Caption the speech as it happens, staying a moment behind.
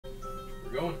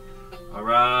We're going. All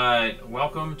right,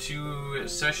 welcome to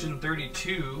session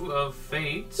 32 of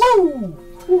Fate.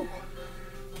 Woo!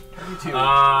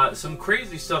 32. Some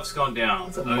crazy stuff's gone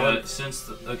down since.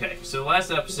 Okay, so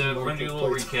last episode we're gonna do a little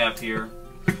recap here.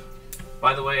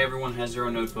 By the way, everyone has their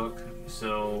own notebook,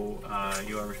 so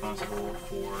you are responsible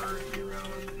for your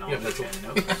own knowledge and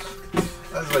notes.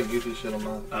 That's like goofy shit on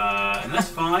mine. And that's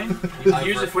fine. You can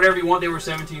use it for whatever you want. They were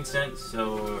 17 cents,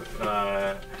 so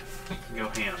go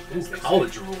ham.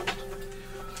 College rule.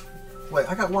 Wait,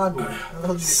 I got wine. How the hell did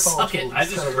you get Suck it. I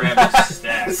just grabbed a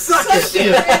stack. Suck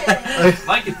it!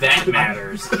 Like that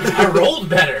matters. I rolled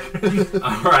better.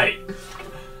 All right.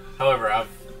 However,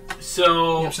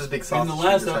 So, just big in the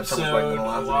last episode,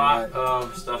 a lot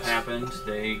of stuff happened.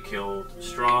 They killed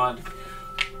Strahd.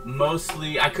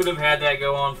 Mostly, I could have had that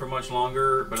go on for much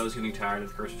longer, but I was getting tired of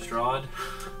the Curse of Strahd.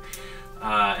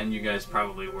 And you guys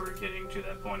probably were getting to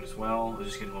that point as well. I was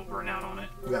just getting a little burnt out on it.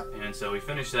 Yeah. And so we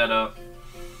finished that up.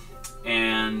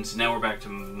 And now we're back to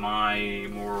my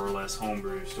more or less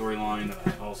homebrew storyline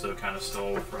that I also kind of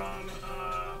stole from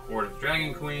Horde of the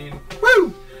Dragon Queen.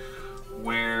 Woo!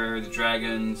 Where the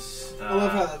dragons... I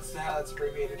love how that's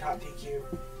abbreviated, hot DQ.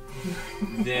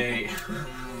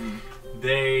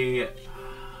 They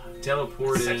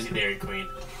teleported... Sexy Dairy Queen.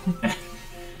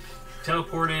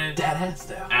 teleported Dad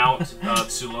out of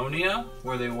Sulonia,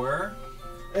 where they were.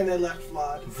 And they left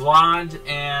Vlad. Vlad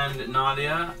and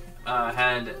Nadia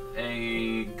had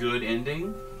a good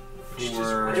ending.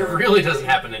 It really doesn't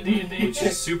happen in D&D. Which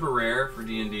is super rare for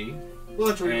D&D. Well,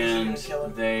 that's really And gonna kill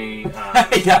him. they...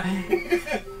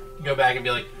 Yeah. Go back and be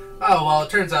like, oh, well, it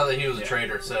turns out that he was a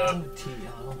traitor, so...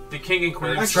 The king and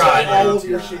queen I tried. all of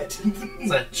your shit.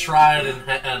 So tried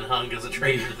and hung as a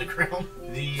traitor to the crown.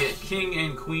 The king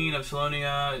and queen of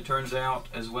Sulonia, it turns out,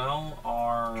 as well,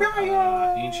 are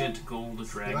ancient gold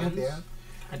dragons.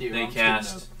 I do. They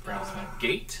cast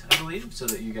Gate, I believe, so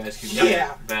that you guys can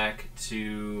get back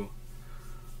to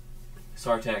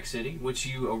Sartak City, which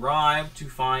you arrive to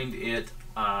find it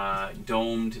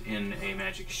domed in a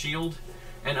magic shield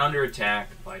and under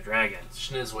attack by dragons.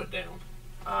 Schniz went down.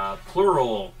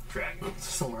 Plural dragons.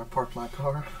 Somewhere I parked my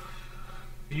car.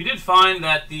 You did find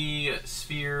that the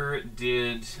sphere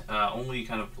did only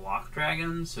kind of block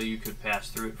dragons, so you could pass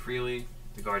through it freely.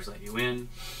 The guards let you in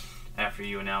after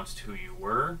you announced who you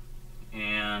were,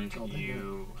 and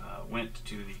you went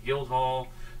to the guild hall,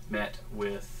 met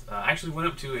with, actually went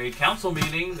up to a council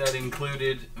meeting that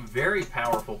included very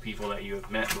powerful people that you have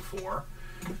met before.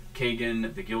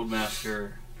 Kagan, the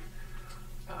guildmaster,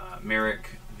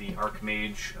 Merrick, the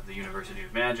archmage of the University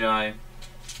of Magi,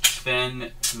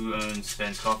 Sven, who owns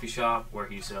Sven's coffee shop, where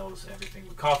he sells everything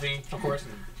but coffee. Of course.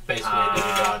 Basically a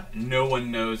demigod. No one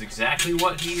knows exactly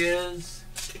what he is,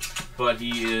 but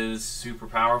he is super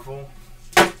powerful.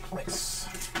 Nice.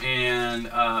 And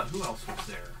who else was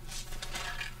there?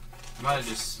 Might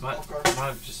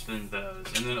have just been those.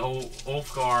 And then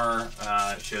Ulfgar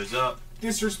shows up.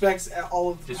 Disrespects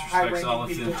all of the high-ranking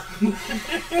people.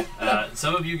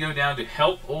 Some of you go down to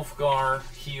help Ulfgar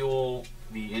heal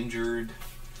the injured.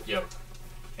 Yep.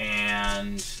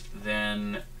 And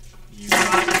then you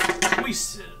got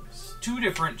choices. Two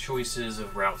different choices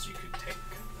of routes you could take.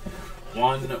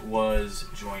 One was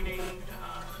joining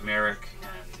Merrick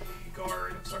and the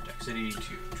guard of Sartak City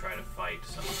to try to fight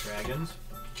some dragons.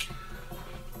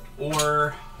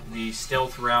 Or the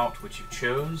stealth route, which you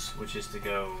chose, which is to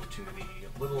go to the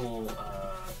little,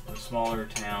 smaller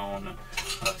town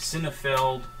of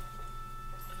Sinnefeld,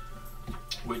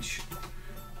 which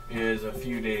is a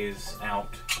few days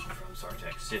out from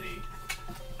Sartak City.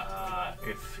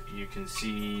 If you can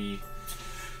see,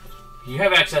 you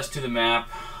have access to the map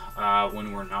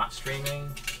when we're not streaming,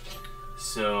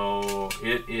 so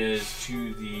it is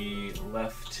to the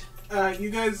left.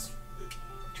 You guys.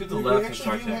 To the left of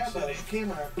Sartak City. Sartak City. A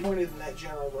camera pointed in that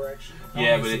general direction.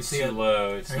 Yeah, but it's too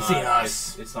low.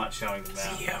 It's not showing the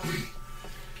map. See you.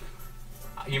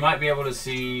 You might be able to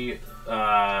see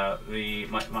my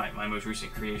most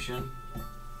recent creation,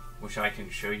 which I can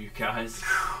show you guys.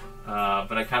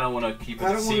 But I kind of want to keep it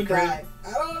a secret. I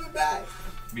don't want to die.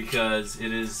 Because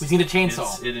it is. We need a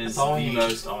chainsaw. It is the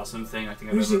most awesome thing I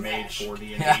think I've ever made for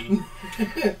D&D.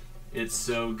 It's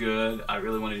so good. I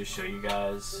really wanted to show you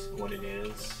guys what it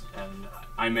is, and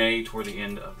I may toward the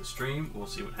end of the stream. We'll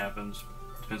see what happens.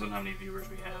 Depends on how many viewers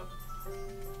we have.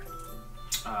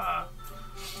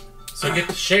 So get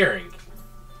to sharing.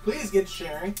 Please get to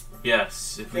sharing.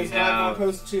 Yes, if we because have. my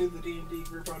post to the D&D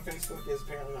group on Facebook is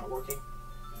apparently not working.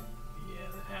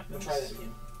 Yeah, that happens. We'll try that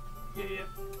again. Yeah.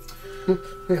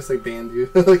 I guess they banned you.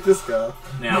 Like this guy.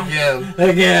 Now.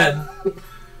 Again.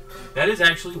 That is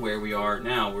actually where we are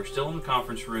now. We're still in the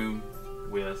conference room.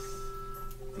 with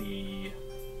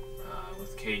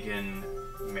with Kagan,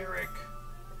 Merrick,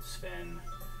 Sven,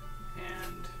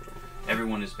 and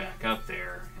everyone is back up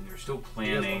there, and they're still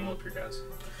planning. Up your guys.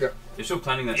 They're still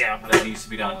planning that Yeah. that needs to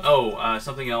be done. Oh,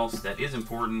 something else that is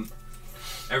important.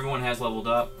 Everyone has leveled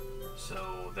up,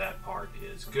 so that part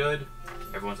is good.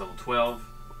 Everyone's level 12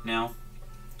 now,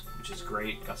 which is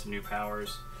great. Got some new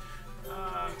powers.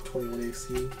 21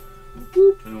 AC.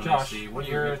 21 Josh, AC. What are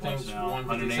your your hit points thing's now?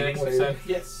 156, 180? you said?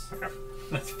 Yes.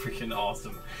 That's freaking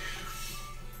awesome.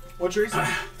 What's your AC?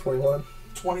 21.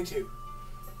 22.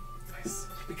 Nice.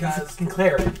 Because Fucking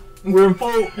cleric. We're in full.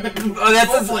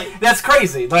 Oh, that's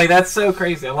crazy. Like, that's so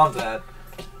crazy. I love that.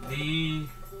 The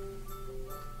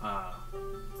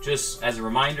just as a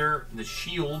reminder, the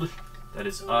shield that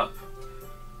is up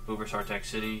over Sartek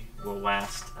City will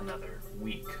last another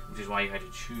week, which is why you had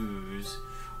to choose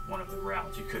one of the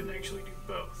routes. You couldn't actually do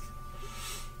both.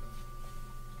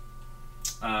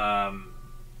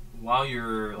 While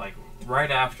you're like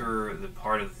right after the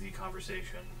part of the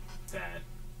conversation that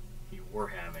you were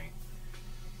having,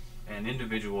 an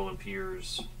individual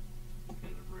appears in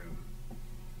the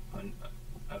room,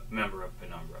 a member of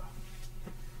Penumbra.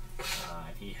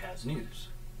 He has news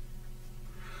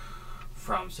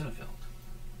from Sinefeld.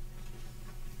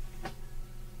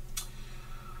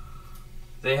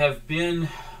 They have been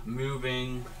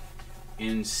moving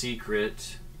in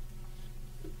secret.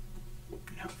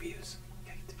 No views.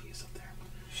 Gotta get the views up there.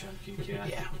 Chunky cat.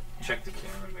 Yeah. Check the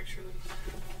camera and make sure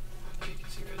that you can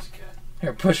see Rosie Cat.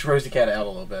 Here, push Rosie Cat out a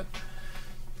little bit.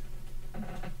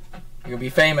 You'll be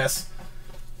famous.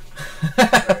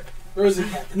 Rosie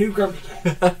Cat, the new grumpy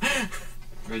cat.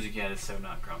 Rosie Cat is so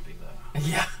not grumpy though.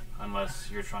 Yeah. Unless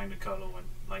you're trying to cuddle and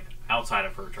like outside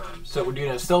of her terms. So we're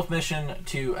doing a stealth mission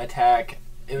to attack.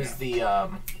 It was the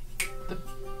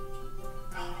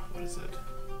what is it?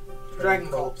 Dragon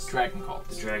Cults. Dragon Cult.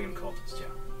 The Dragon Cultist, yeah.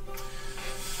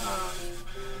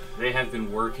 They have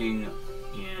been working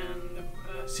in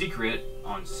secret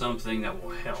on something that will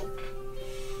help.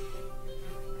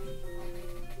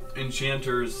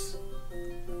 Enchanters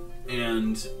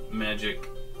and magic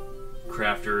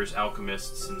crafters,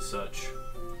 alchemists and such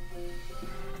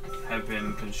have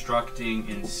been constructing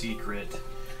in secret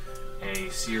a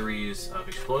series of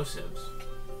explosives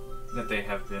that they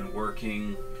have been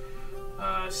working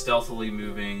stealthily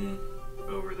moving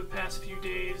over the past few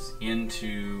days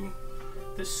into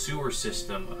the sewer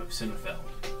system of Sinefeld.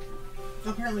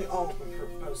 Apparently all of them are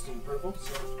posting approval,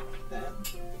 so that.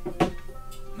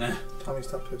 Tommy,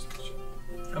 stop posting shit.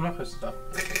 I'm not posting stuff.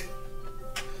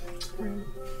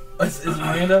 Is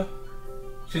Miranda?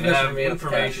 She's They have messaging me at the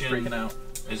cat. She's information freaking out.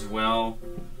 as well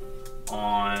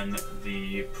on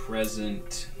the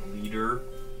present leader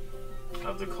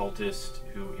of the cultist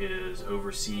who is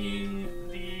overseeing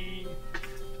the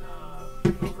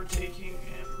overtaking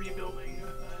and rebuilding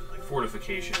like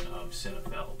fortification of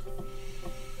Sinefeld.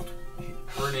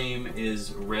 Her name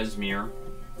is Resmir.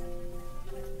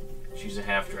 She's a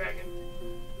half-dragon.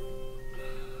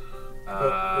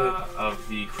 Of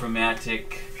the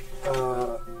chromatic...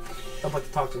 I'd like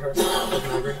to talk to her.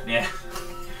 Doesn't agree. Yeah.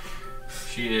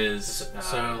 She is...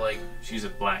 So, like, she's a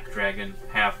black dragon,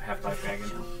 half black dragon.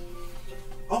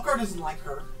 Alcar doesn't like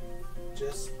her.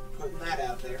 Just putting that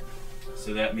out there.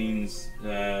 So that means,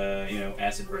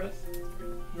 acid breath.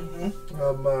 Mm-hmm.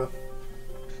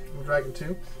 I'm Dragon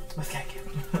 2. Let's get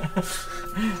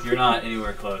it. You're not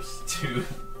anywhere close to...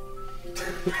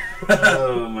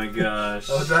 Oh my gosh.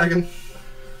 Oh, Dragon.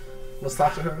 Let's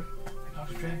talk to her. Talk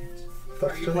to dragons.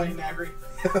 Talk Are to you dragons. playing Nagri?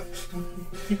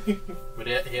 but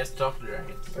he has to talk to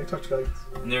dragons. I talk to dragons.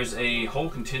 And there's a whole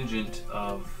contingent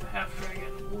of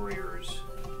half-dragon warriors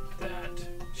that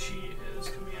she is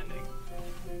commanding.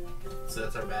 So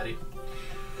that's our baddie.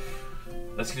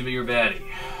 That's going to be your baddie.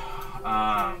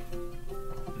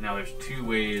 Now there's two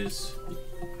ways...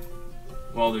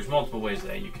 Well, there's multiple ways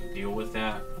that you can deal with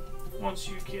that once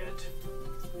you get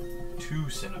to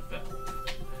Sinefeld.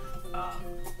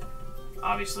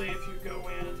 Obviously, if you go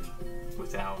in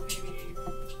without any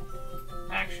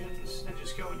actions and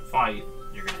just go and fight,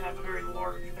 you're going to have a very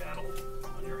large battle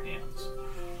on your hands.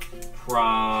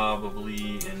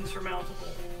 Probably insurmountable.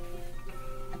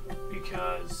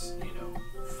 Because,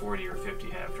 40 or 50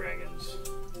 half-dragons,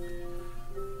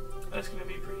 that's going to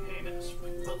be pretty heinous.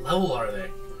 What level are they?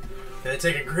 Can they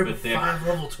take a group But of they're- 5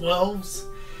 level 12s?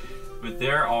 But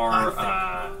there are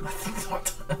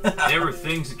there are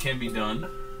things that can be done.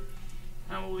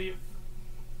 I will leave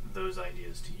those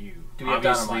ideas to you. Do we have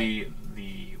Obviously,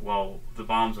 the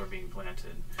bombs are being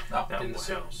planted. Oh, That in the will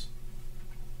help. sewers.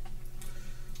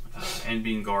 And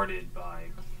being guarded by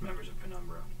members of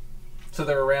Penumbra. So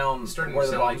they're around Starting where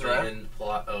to the sound bodies are at? the end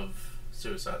plot of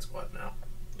Suicide Squad now.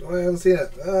 Oh, I haven't seen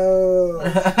it. Oh.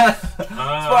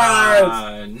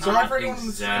 Spoilers! Sorry for anyone who's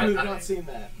exactly. not seen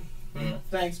that. Mm.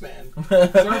 Thanks, man. Sorry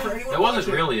for anyone That wasn't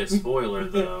watching. really a spoiler,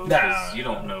 though. Nah. 'Cause you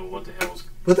don't know what the hell's.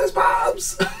 But there's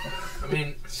bombs! I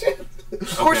mean,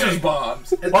 Of course Okay. there's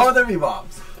bombs. Why would there be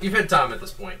bombs? you've had time at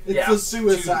this point. It's Yeah. the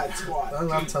Suicide Squad. I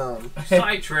love Tom.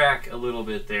 Sidetrack a little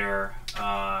bit there.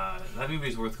 That movie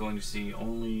is worth going to see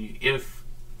only if,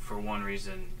 for one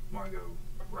reason, Margot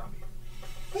Robbie.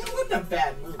 It wasn't a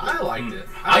bad movie. I liked it.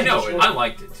 I know enjoyed it. I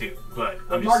liked it too, but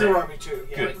I'm just Margot saying. Robbie too.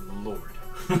 Yeah. Good lord.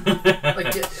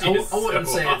 Like, I wouldn't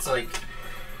say it's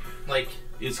like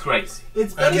it's crazy.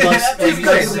 It's a better than must that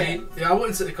movie. see. Yeah, I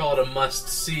wouldn't say call it a must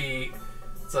see.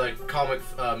 It's a comic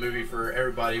movie for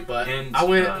everybody, but And, I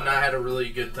went and I had a really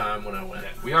good time when I went.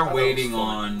 We are I thought it was waiting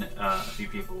fun. on a few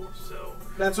people, so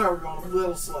That's why we're going a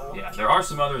little slow. yeah, there are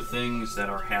some other things that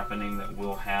are happening that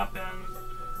will happen.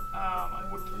 I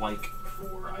would like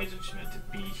for Eisenschmidt to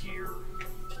be here.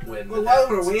 When Well, it while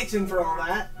we're happens. waiting for all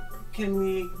that, can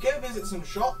we go visit some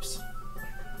shops?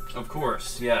 Of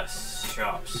course, yes,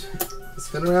 shops.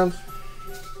 Spin around?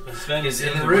 Sven is in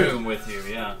in the the room room. with you,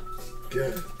 yeah.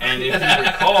 Good. And if you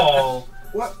recall,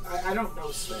 What? I don't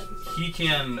know Sven. he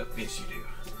can. Yes, you do.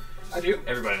 I do.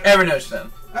 Everybody knows. Everyone knows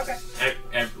Sven. Okay.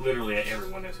 Literally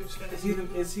everyone knows who Sven Is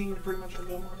is. he pretty much a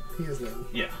Gilmore? He is known.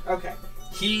 Yeah. Okay.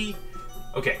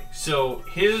 Okay, so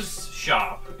his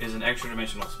shop is an extra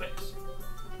dimensional space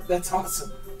That's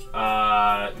awesome.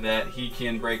 that he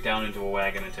can break down into a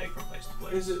wagon and take from place to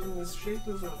place. Is it in the shape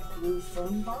of a blue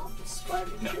phone box? By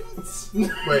any No. chance?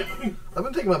 Wait, I've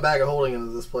been taking my bag of holding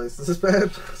into this place. Is this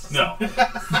bad? No.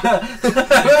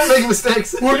 I'm making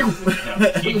mistakes. No.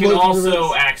 He can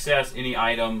also access any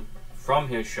item from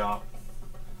his shop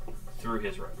through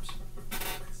his robes.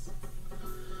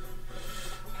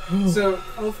 So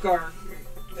Ulfgar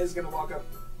is gonna walk up.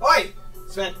 Oi,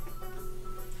 Sven.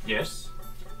 Yes?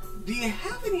 Do you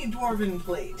have any dwarven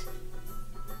plate?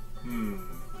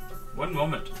 One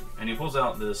moment. And he pulls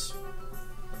out this.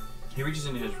 He reaches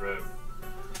into his robe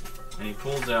and he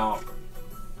pulls out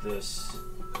this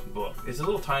book. It's a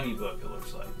little tiny book, it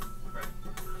looks like.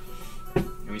 Right?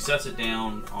 And he sets it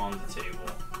down on the table.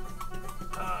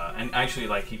 And actually,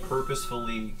 like, he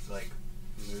purposefully, like,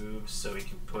 moves so he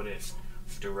can put it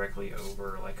directly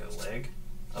over, like, a leg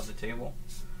of the table.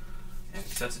 And he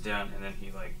sets it down, and then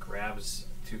he, like, grabs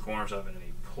two corners of it and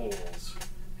he pulls,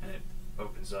 and it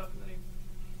opens up, and then he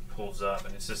pulls up,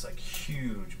 and it's this, like,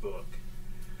 huge book.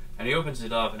 And he opens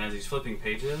it up, and as he's flipping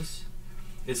pages,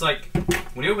 it's like,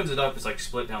 when he opens it up, it's like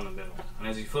split down the middle. And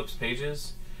as he flips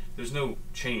pages, there's no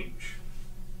change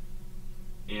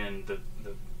in the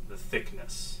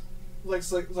thickness.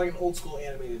 It's like an old school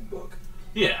animated book.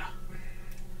 Yeah.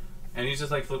 And he's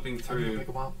just like flipping Make through.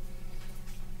 a bomb.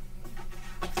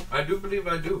 I do believe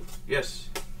I do. Yes.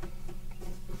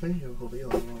 I think you have a deal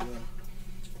on that.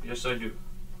 Yes, I do.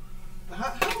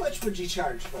 How much would you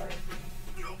charge for it?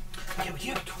 Yeah, but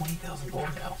you have 20,000 gold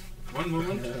now. One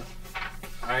moment. Yeah.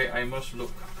 I must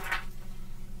look.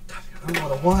 I don't know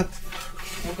what I want.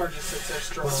 Ulfgar just sits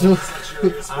there So- strolling.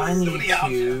 Luxurious I with- need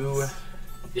to.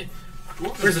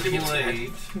 Where's the deal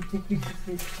Blade. Need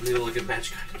to look at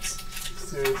match guidance.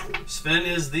 Seriously. Sven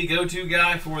is the go-to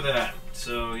guy for that.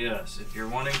 So yes, if you're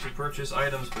wanting to purchase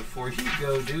items before you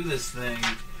go do this thing,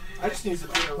 I just need to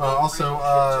do it.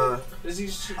 Also, does he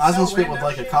Eisenschmidt would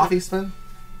like a coffee, Sven?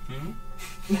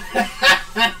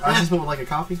 Eisenschmidt would like a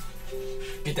coffee?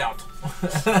 Get out.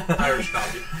 Irish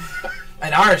coffee.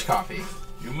 An Irish coffee.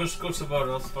 you must go somewhere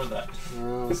else for that.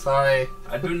 Oh, sorry.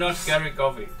 I do not carry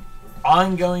coffee.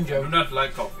 Ongoing I do joke. not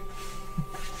like coffee.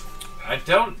 I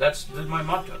don't. That's my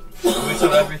motto. We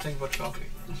sell everything but coffee.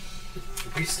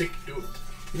 We stick to it.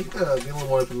 You gotta be a little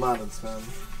more open-minded, Sven.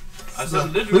 I sell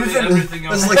literally everything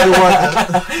This else. is like you want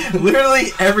that.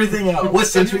 Literally everything else. What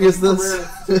century is this?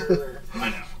 I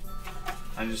know.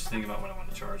 I'm just thinking about what I want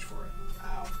to charge for it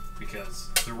Ow. because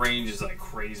the range is like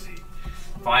crazy.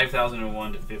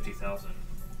 5,001 to 50,000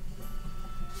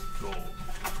 gold.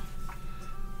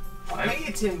 I'll pay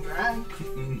you 10 grand.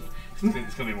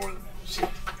 It's gonna be more than that. Shit.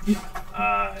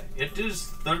 It is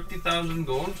 30,000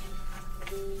 gold.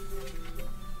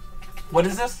 What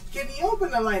is this? Can you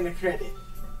open a line of credit?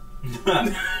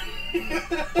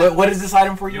 What is this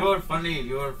item for you? You're funny.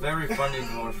 You're very funny,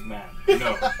 dwarf man.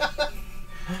 No.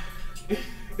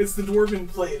 It's the dwarven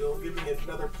plate. It'll give me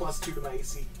another +2 to my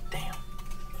AC. Damn.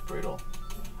 Brutal.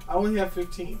 I only have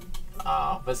 15.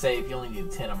 But say if you only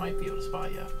need 10, I might be able to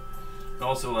spot you. It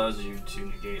also allows you to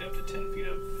negate up to 10 feet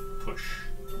of push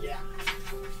Yeah.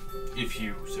 if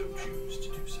you so choose to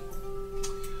do so.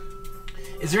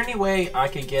 Is there any way I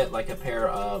could get like a pair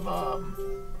of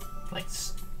like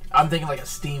I'm thinking like a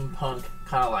steampunk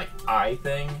kind of like eye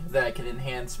thing that can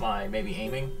enhance my maybe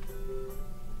aiming?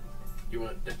 You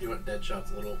want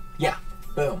Deadshot's little? Yeah.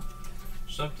 Boom.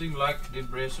 Something like the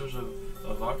bracers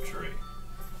of archery.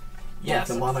 Yes,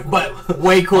 Like a monocle. but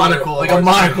way cooler. Monocle like of a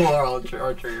archery. monocle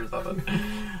archery or something.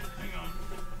 Hang on.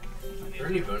 Are there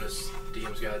any bonus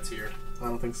DM's guides here? I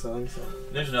don't think so.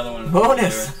 There's another one.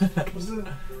 Bonus. What's it?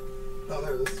 Oh,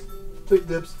 there it is. Big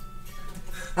dips.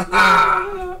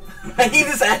 He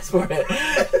just asked for it.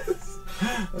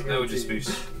 That would just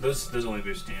boost. Those only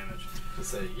boost damage. Let's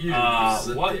say you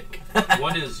What? dick.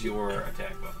 What is your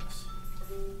attack bonus?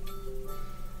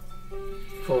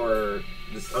 For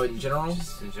this, in general,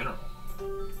 Just in general.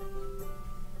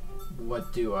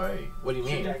 what do you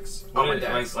mean? Dex. Oh, my What-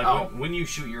 dex. like Oh. when you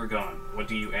shoot your gun, what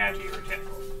do you add to your attack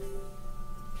roll?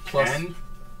 Plus- 10?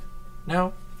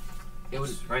 No, it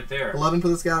was. It's right there. 11 for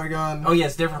the scattergun. Oh yeah,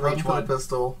 it's different for 11 each for the one.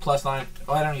 pistol. Plus 9.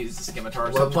 Oh, I don't use the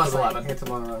scimitar, so plus for the 11.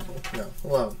 anti-mono rifle. Yeah,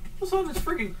 11. What's on this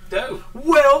freaking dope?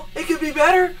 Well, it could be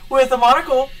better with a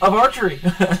monocle of archery.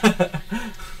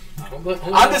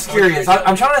 I'm just curious.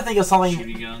 I'm trying to think of something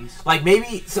Shooting guns. like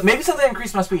maybe something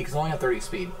increase my speed because I only have 30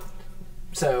 speed.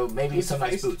 So maybe Boots some of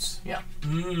nice haste? boots. Yeah.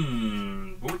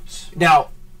 Boots. Now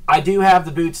I do have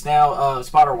the boots now.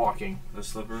 Spotter walking. The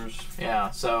slippers. Yeah.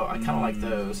 So I kind of like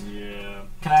those. Yeah.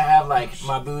 Can I have like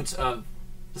my boots of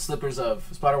the slippers of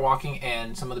spotter walking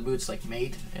and some of the boots like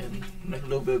mate and like a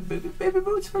little bit baby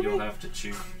boots for You'll me? have to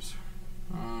choose.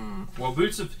 Mm. Well,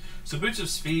 boots of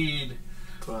speed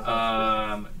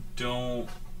don't.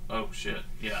 Oh shit.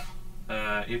 Yeah.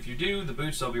 If you do, the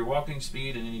boots of your walking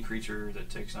speed, and any creature that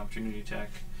takes an opportunity attack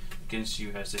against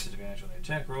you has disadvantage on the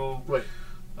attack roll. Wait.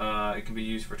 It can be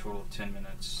used for a total of 10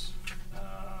 minutes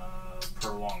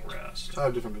per long rest. I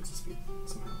have different boots of speed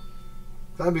somehow.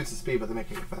 I have boots of speed, but they make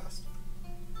me go fast.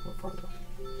 Or farther.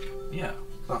 Yeah.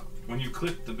 Oh. When you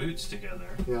click the boots together,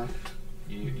 Yeah.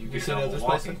 you get said double this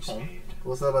place walking at home? speed.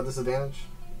 What's that about disadvantage?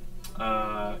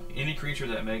 Any creature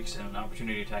that makes an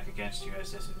opportunity attack against you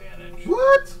has disadvantage.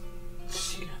 What?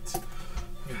 Shit.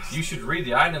 You should read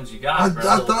the items you I got, bro.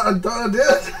 thought I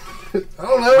did. I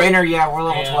don't know. Rainer, yeah, we're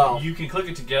level And 12. you can click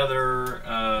it together.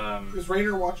 Is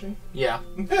Rainer watching? Yeah.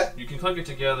 You can click it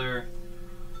together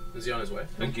Is he on his way?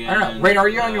 again. I don't know. Rainer, are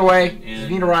you on your way? in If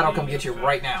you need a ride, I'll come the get you effect,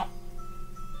 right now.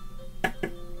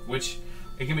 Which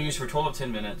it can be used for a total of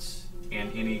 10 minutes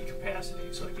in any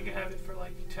capacity. So like you can have it for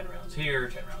like 10 rounds here,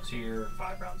 10 rounds here,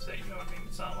 5 rounds there. You know what I mean?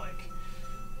 It's not like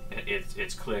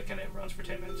it's click and it runs for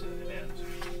 10 minutes and then it ends.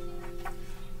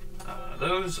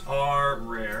 Those are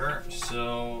rare.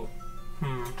 So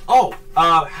Oh,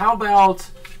 how about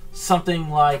something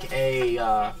like a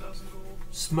 5,000 gold.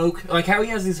 smoke? Like how he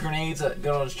has these grenades that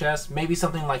go on his chest. Maybe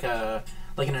something like an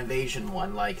invasion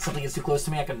one. Like something gets too close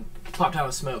to me, I can plop down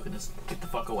a smoke and just get the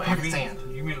fuck away.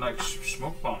 You mean like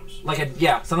smoke bombs? Like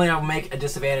something that will make a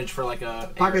disadvantage for like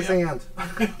a Pocket area. sand.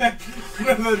 That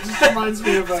just reminds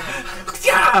me of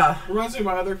Yeah. reminds me of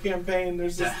my other campaign.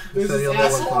 There's So this you'll know when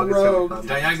asshole pocket rogue. sand.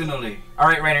 Diagonally. All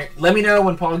right, Rainer. Let me know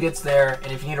when Paul gets there,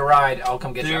 and if you need a ride, I'll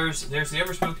come get you. There's the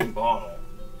ever smoking bottle,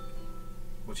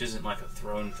 which isn't like a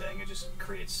thrown thing. It just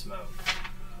creates smoke.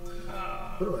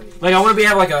 What do I need? Like I want to be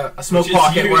have like a smoke Which is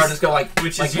pocket where I used- just go like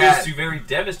Which like is that. used to very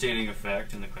devastating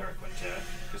effect in the Cleric Quintet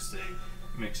because they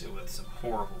mix it with some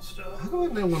horrible stuff. How do I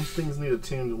know when things need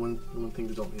attuned and when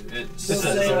things don't need it? It Does says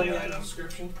it it say on on the the item.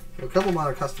 description? A couple of mine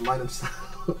are custom items.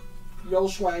 Yellow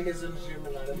swag is an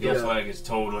attunement item. Your Yeah. flag is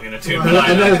totally an I attunement know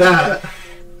item. that.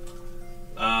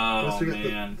 Oh Let's forget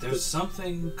man, there's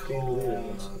something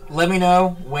called. Let me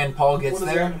know when Paul gets What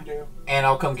does there, that do? and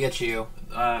I'll come get you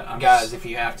I'm guys if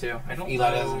you have to. I don't Eli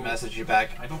know. doesn't message you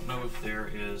back. I don't know if there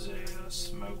is a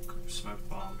smoke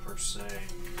bomb per se.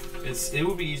 It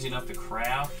would be easy enough to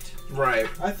craft. Right.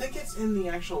 I think it's in the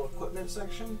actual equipment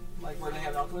section, like where they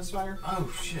have alchemist fire.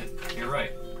 Oh shit, you're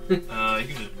right. You can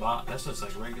just buy. That's just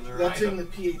like regular That's item. in the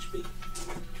PHB.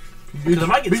 Because I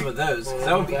might get some of those. 'Cause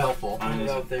that would be helpful. Mine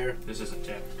isn't. out there. This isn't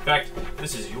tab. In fact,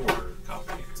 this is your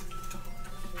copy.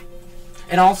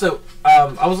 And also,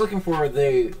 I was looking for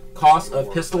the cost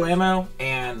of pistol ammo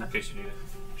and In case you need it.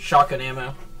 shotgun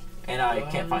ammo, and I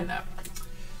can't find that.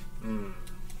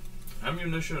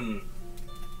 Ammunition.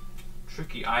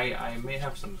 Tricky. I may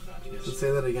have some of that. Just Yes.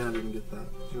 say that again. I didn't get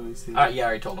that. Did you already see that? Yeah, I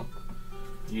already told him.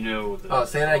 You know. The Oh,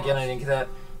 say that again. I didn't get that.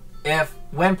 If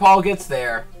when Paul gets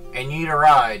there and you need a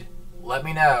ride, let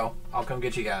me know. I'll come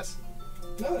get you guys.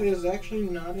 No, it is actually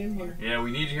not in here. Yeah,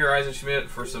 we need to hear Isaac Schmidt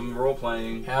for some role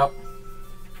playing. Yep.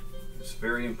 It's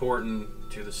very important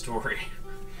to the story.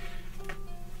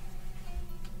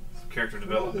 Some character No,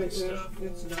 development stuff.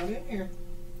 it's not in here.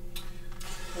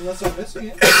 Unless I'm missing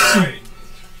it. Alright.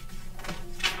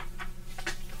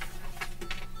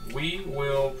 We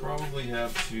will probably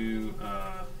have to,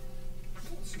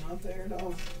 It's not there at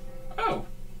all. Oh.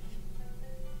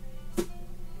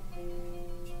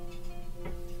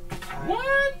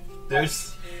 What?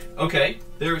 There's... Okay,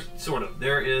 there's sort of.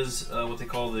 There is what they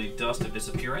call the Dust of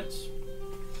Disappearance.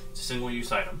 It's a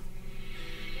single-use item.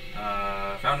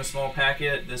 Found in a small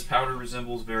packet, this powder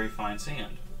resembles very fine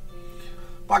sand.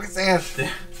 Pocket sand.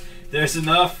 There's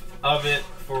enough of it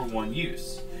for one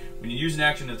use. When you use an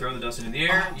action to throw the dust into the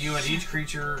air, you and each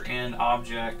creature and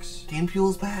objects Game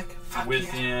Fuel's back.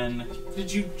 within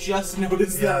Did you just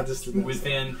notice that? Just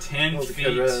within 10 was a feet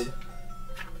good red.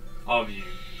 of you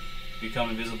become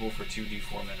invisible for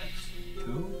 2d4 minutes.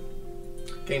 Who?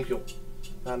 Game Fuel.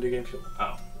 Not do Game Fuel.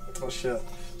 Oh. Oh shit.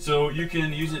 So you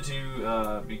can use it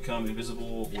to become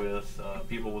invisible with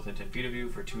people within 10 feet of you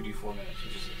for 2d4 minutes,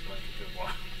 which is like a good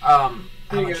while. How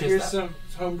Here you much go. is Here's that? some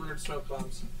homebrewed smoke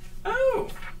bombs. Oh!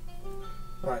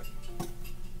 Alright.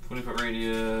 20-foot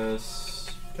radius.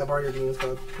 Can I borrow your demons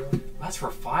card? That's for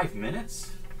 5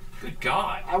 minutes? Good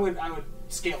God. I would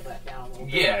scale that down a little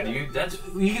bit. Yeah, dude, that's...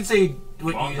 You could say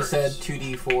what you just said,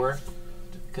 Bonkers.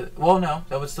 2d4. Well, no,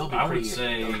 that would still be I pretty. would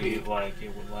say, that would be- like,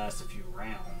 it would last a few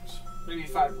rounds. Maybe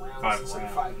 5 rounds 5 instead rounds.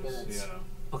 of 5 minutes.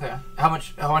 Yeah. Okay. How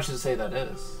much does it say that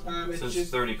is? It It's says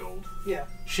just 30 gold. yeah.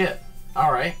 Shit.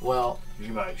 All right. Well, You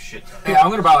can buy a shit ton. yeah, I'm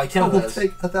gonna buy like 10 of We'll those.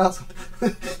 take 1,000.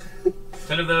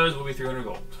 10 of those will be 300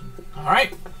 gold. All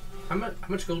right. How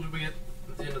much gold did we get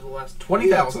at the end of the last?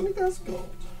 20,000. 20,000 gold.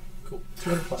 Cool.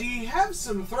 205. Do you have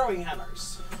some throwing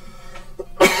hammers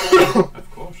Of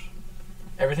course.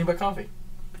 Everything but coffee.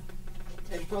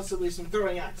 and possibly some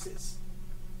throwing axes?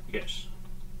 Yes.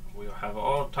 We'll have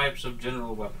all types of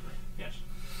general weaponry. Yes.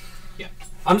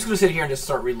 I'm just gonna sit here and just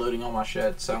start reloading all my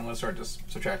shit. So I'm gonna start just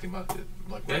subtracting my like. Yeah,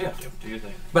 what I yeah. do. Do your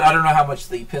thing. But I don't know how much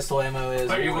the pistol ammo is.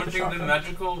 Are you or wanting the shotgun.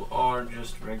 magical or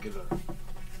just regular?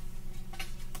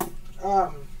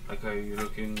 Like, are you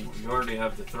looking... You already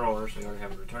have the thrower, so you already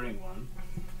have a returning one.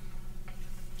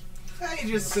 Hey,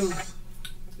 just a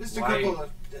Why? couple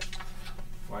of.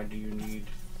 Why do you need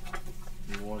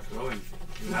more throwing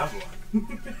things? You have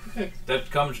one.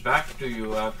 That comes back to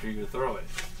you after you throw it.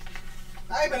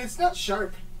 Hey, but it's not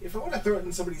sharp. If I want to throw it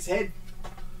in somebody's head,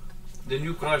 Then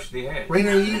you crush the head.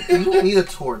 Rainer, you don't need a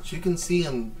torch. You can see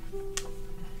in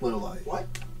low light. what?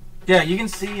 Yeah, you can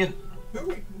see it.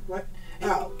 Who? What?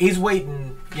 Oh, He's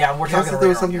waiting. Yeah, we're I talking thought there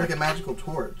was around something here. like a magical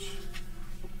torch.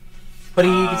 But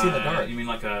you can see in the dark. You mean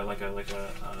like a what is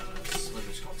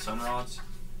it called? Sun rods?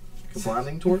 A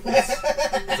blinding torch?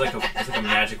 It's like a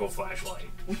magical flashlight,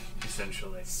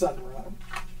 essentially. sunrod.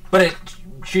 But it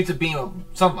shoots a beam of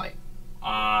sunlight.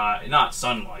 Not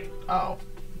sunlight Oh.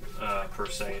 per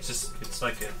se. It's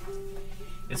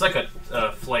like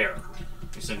a flare,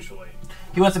 essentially.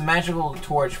 He wants a magical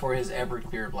torch for his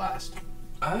Everclear blast.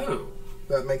 Oh.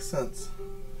 That makes sense.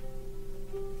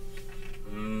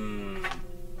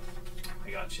 I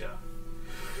gotcha.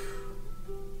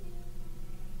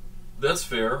 That's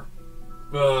fair.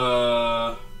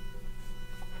 I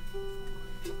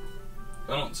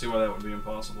don't see why that would be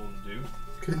impossible to do.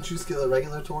 Couldn't you just get a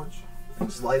regular torch? And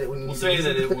just light it when you We'll need say to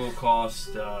that use it will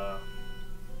cost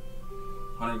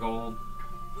 100 gold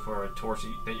for a torch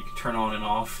that you can turn on and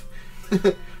off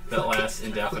that lasts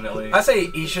indefinitely. I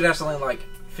say he should have something like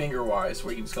finger-wise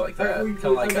where you can just go like that. We Kind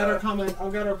of like got our a... comment.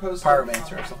 I've got our post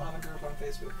Pyromancer on, or something. on a group on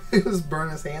Facebook. It was burn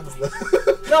his hands though.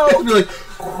 No! Be like,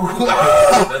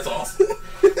 That's awesome.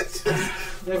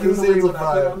 If you want to read what I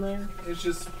put on there, it's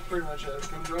just pretty much a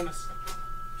come join us.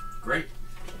 Great.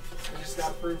 I just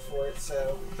got approved for it,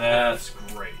 so That's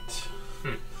great.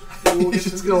 we'll you get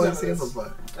should some go on views his out hands of on this.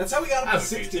 fire. That's how we got I up to have a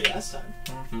few 60 things. last time.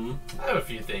 Mm-hmm. I have a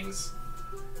few things,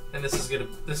 and this is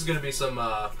gonna be some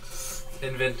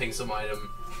inventing some item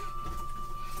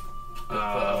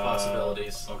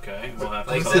possibilities. Okay, we'll have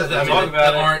to Like You talk, said that, talk that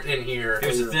about it. aren't in here.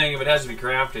 Here's the thing: if it has to be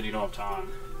crafted, you don't have time.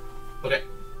 Okay.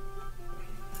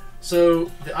 So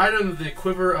the item, the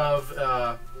quiver of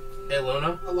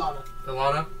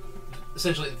Ilana,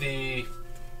 essentially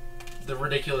the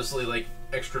ridiculously like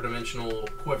extra dimensional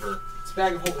quiver. It's a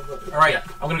bag of holy liquid. All right, Yeah.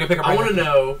 I'm gonna go pick up. I want to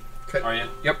know. Are you?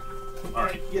 Yep. All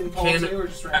right. Getting Paul Can- too, or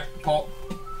just right? Paul.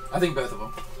 I think both of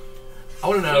them. I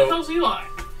want to Where the know. hell's Eli?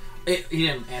 He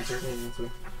didn't answer.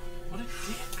 What a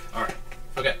dick. All right.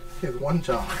 Okay. He has one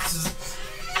job. This is,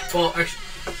 well, actually,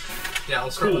 yeah.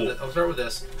 I'll start Cool. with it. I'll start with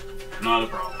this. Not a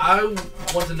problem. I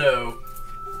want to know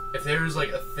if there's like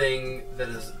a thing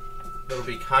that'll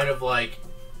be kind of like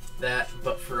that,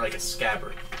 but for like a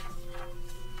scabbard.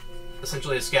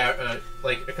 essentially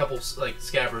like a couple like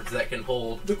scabbards that can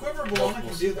hold. The quiver balloon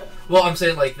can do that. Well, I'm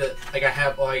saying like that. Like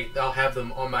I'll have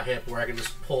them on my hip where I can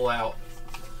just pull out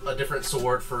a different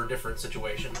sword for a different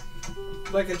situation.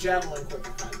 Like a javelin quiver,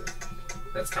 kind of.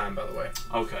 That's time, by the way.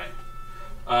 Okay.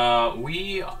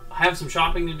 We have some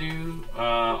shopping to do.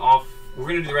 We're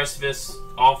gonna do the rest of this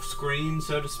off screen,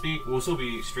 so to speak. We'll still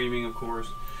be streaming, of course,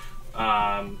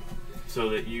 so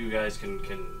that you guys can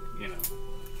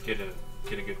get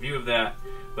a good view of that.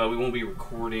 But we won't be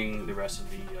recording the rest of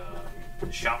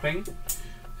the shopping.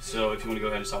 So if you want to go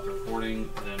ahead and stop the recording,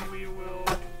 then we will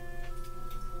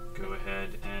go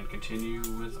ahead and continue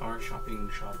with our shopping.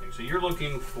 So you're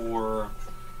looking for.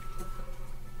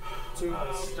 So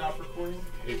stop recording?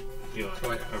 He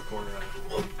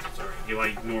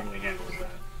normally handles that.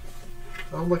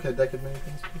 I'll look at a deck of many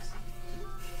things, please.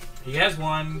 He has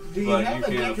one, Do you but have you a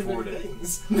can't deck of afford many it.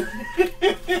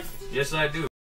 things? Yes, I do.